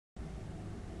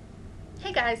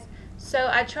Hey guys, so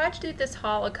I tried to do this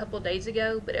haul a couple days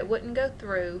ago, but it wouldn't go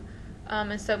through.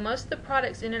 And so most of the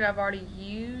products in it I've already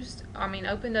used,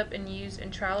 opened up and used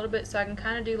and tried a little bit, so I can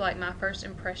kind of do like my first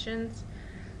impressions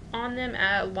on them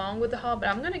along with the haul. But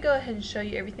I'm going to go ahead and show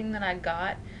you everything that I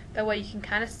got. That way you can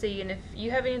kind of see, and if you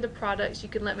have any of the products, you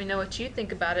can let me know what you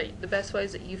think about it, the best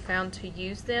ways that you found to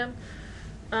use them.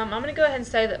 I'm going to go ahead and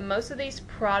say that most of these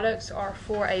products are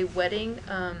for a wedding.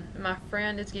 My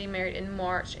friend is getting married in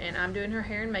March, and I'm doing her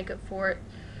hair and makeup for it.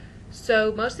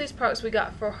 So most of these products we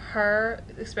got for her,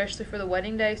 especially for the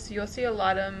wedding day. So you'll see a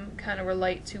lot of them kind of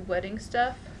relate to wedding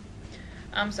stuff.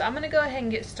 So I'm going to go ahead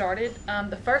and get started.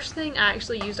 The first thing I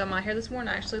actually used on my hair this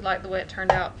morning, I actually like the way it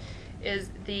turned out, is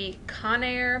the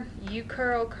Conair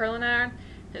U-Curl Curling Iron.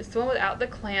 It's the one without the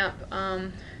clamp.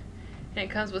 And it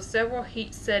comes with several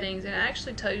heat settings, and it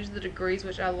actually tells you the degrees,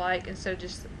 which I like, instead of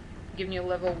just giving you a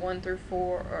level 1 through 4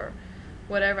 or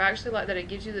whatever. I actually like that it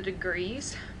gives you the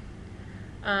degrees.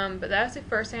 But that's the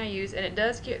first thing I use, and it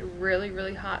does get really,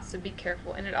 really hot, so be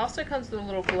careful. And it also comes with a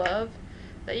little glove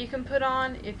that you can put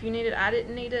on if you need it. I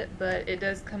didn't need it, but it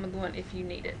does come with one if you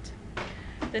need it.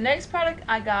 The next product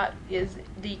I got is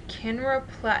the Kenra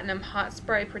Platinum Hot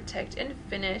Spray Protect and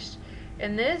Finish.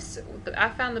 And this, I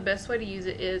found the best way to use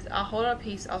it is I'll hold out a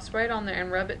piece, I'll spray it on there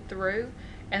and rub it through,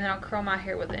 and then I'll curl my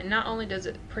hair with it. And not only does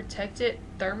it protect it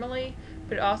thermally,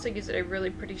 but it also gives it a really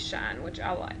pretty shine, which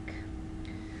I like.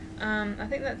 I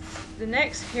think that's the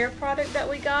next hair product that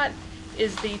we got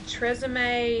is the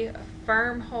Tresemme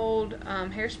Firm Hold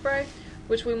hairspray,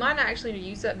 which we might not actually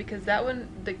use that because that one,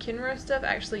 the Kenra stuff,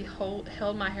 actually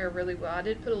held my hair really well. I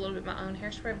did put a little bit of my own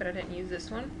hairspray, but I didn't use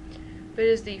this one. But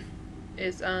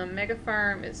it's mega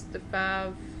firm. It's the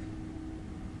 5-star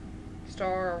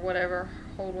or whatever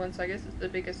hold one, so I guess it's the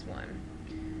biggest one.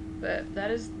 But that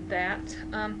is that.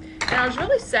 And I was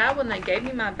really sad when they gave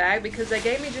me my bag because they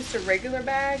gave me just a regular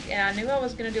bag, and I knew I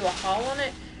was going to do a haul on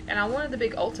it, and I wanted the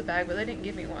big Ulta bag, but they didn't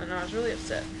give me one, and I was really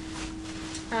upset.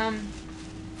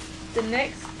 The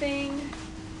next thing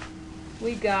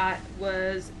we got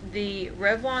was the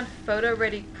Revlon Photo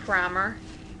Ready Primer.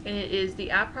 And it is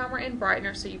the eye primer and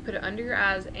brightener, so you put it under your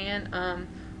eyes and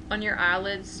on your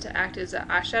eyelids to act as an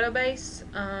eyeshadow base.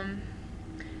 And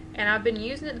I've been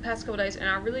using it the past couple days, and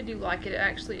I really do like it.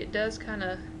 It does kind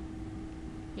of,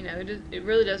 it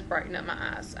really does brighten up my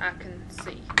eyes. I can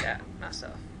see that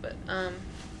myself. But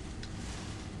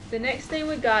the next thing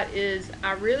we got is,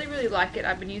 I really, really like it.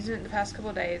 I've been using it the past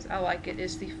couple days. I like it.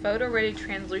 It's the Photo Ready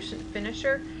Translucent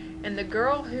Finisher. And the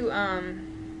girl who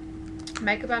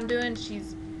makeup I'm doing,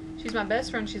 she's my best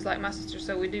friend. She's like my sister,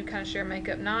 so we do kind of share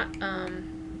makeup. I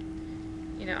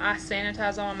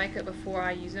sanitize all my makeup before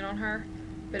I use it on her,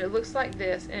 but it looks like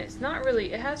this, and it's not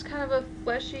really, it has kind of a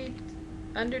fleshy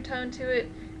undertone to it.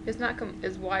 It's not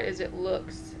as white as it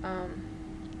looks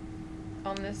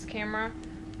on this camera,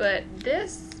 but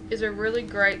this is a really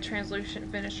great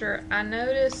translucent finisher. I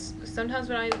notice sometimes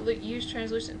when I use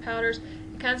translucent powders,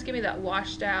 it kind of gives me that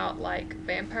washed out, like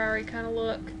vampire-y kind of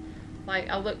look. Like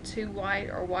I look too white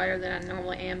or whiter than I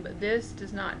normally am, but this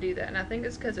does not do that. And I think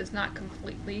it's because it's not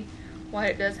completely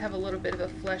white. It does have a little bit of a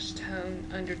flesh tone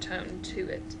undertone to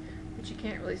it, which you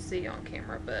can't really see on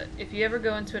camera. But if you ever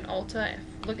go into an Ulta,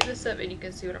 look at this up and you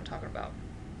can see what I'm talking about.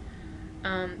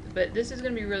 But this is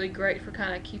going to be really great for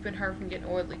kind of keeping her from getting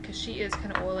oily, because she is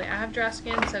kind of oily. I have dry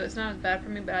skin, so it's not as bad for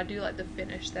me, but I do like the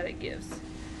finish that it gives.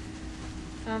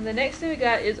 The next thing we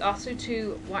got is also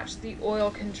to watch the oil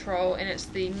control, and it's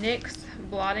the NYX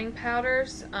blotting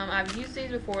powders. I've used these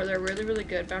before. They're really, really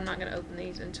good, but I'm not going to open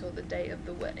these until the day of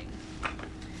the wedding.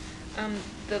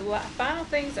 The final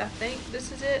things, I think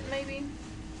this is it, maybe.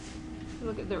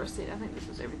 Look at the receipt. I think this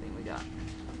is everything we got.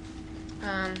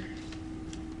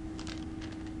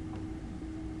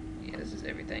 Yeah, this is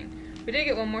everything. We did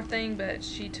get one more thing, but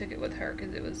she took it with her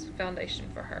because it was foundation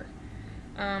for her.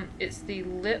 It's the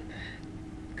lip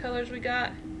colors we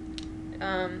got,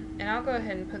 and I'll go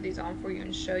ahead and put these on for you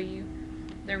and show you.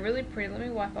 They're really pretty. Let me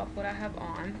wipe off what I have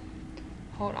on.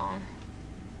 Hold on.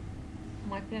 I'm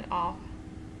wiping it off.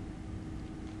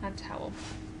 My towel.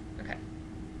 Okay.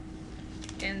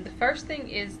 And the first thing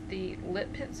is the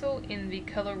lip pencil in the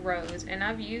color Rose, and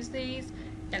I've used these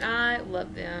and I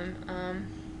love them. I'm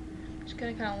just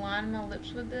gonna kind of line my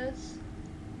lips with this.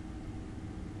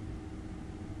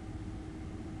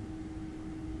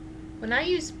 When I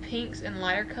use pinks and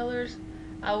lighter colors,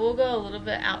 I will go a little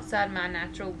bit outside my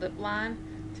natural lip line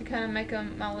to kind of make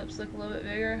my lips look a little bit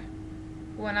bigger.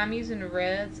 When I'm using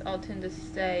reds, I'll tend to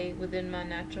stay within my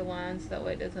natural lines, that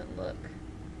way it doesn't look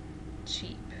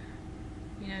cheap.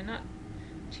 Not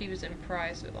cheap as in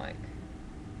price, but like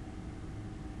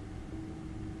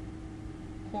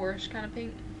whorish kind of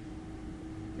pink.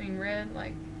 I mean red,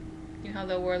 like, you know how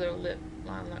they'll wear their lip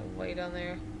line like way down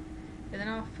there. And then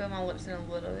I'll fill my lips in a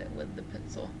little bit with the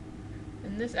pencil.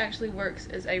 And this actually works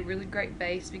as a really great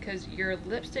base because your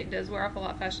lipstick does wear off a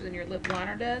lot faster than your lip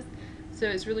liner does. So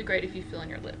it's really great if you fill in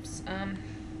your lips.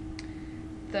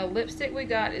 The lipstick we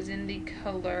got is in the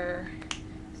color,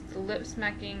 it's the Lip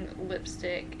Smacking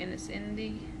lipstick, and it's in the,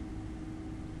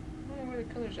 I don't know where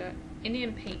the color's at,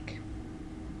 Indian Pink.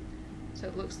 So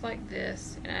it looks like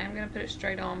this, and I am going to put it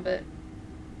straight on, but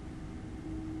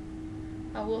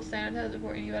I will sanitize it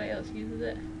before anybody else uses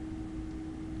it.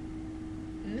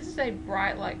 And this is a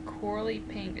bright, like, corally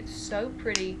pink. It's so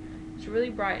pretty. It's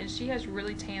really bright, and she has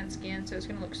really tan skin, so it's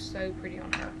going to look so pretty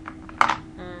on her. I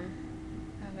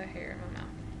have a hair in my mouth.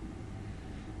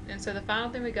 And so the final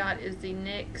thing we got is the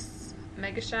NYX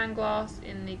Mega Shine Gloss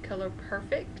in the color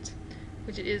Perfect,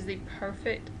 which it is the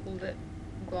perfect lip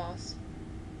gloss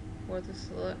for this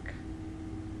look.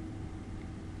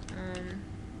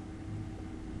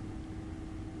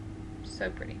 So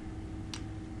pretty.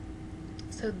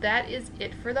 So that is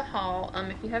it for the haul.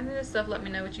 If you have any of this stuff, let me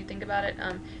know what you think about it.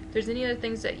 If there's any other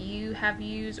things that you have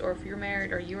used, or if you're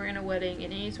married or you were in a wedding,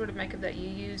 and any sort of makeup that you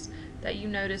use that you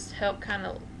noticed help kind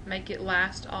of make it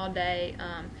last all day,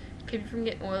 keep you from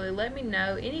getting oily, let me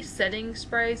know. Any setting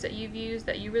sprays that you've used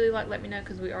that you really like, let me know,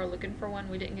 because we are looking for one.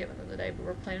 We didn't get one the other day, but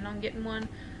we're planning on getting one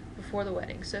before the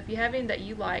wedding. So if you have any that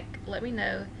you like, let me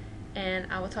know,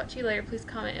 and I will talk to you later. Please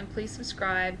comment and please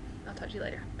subscribe. I'll talk to you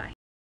later. Bye.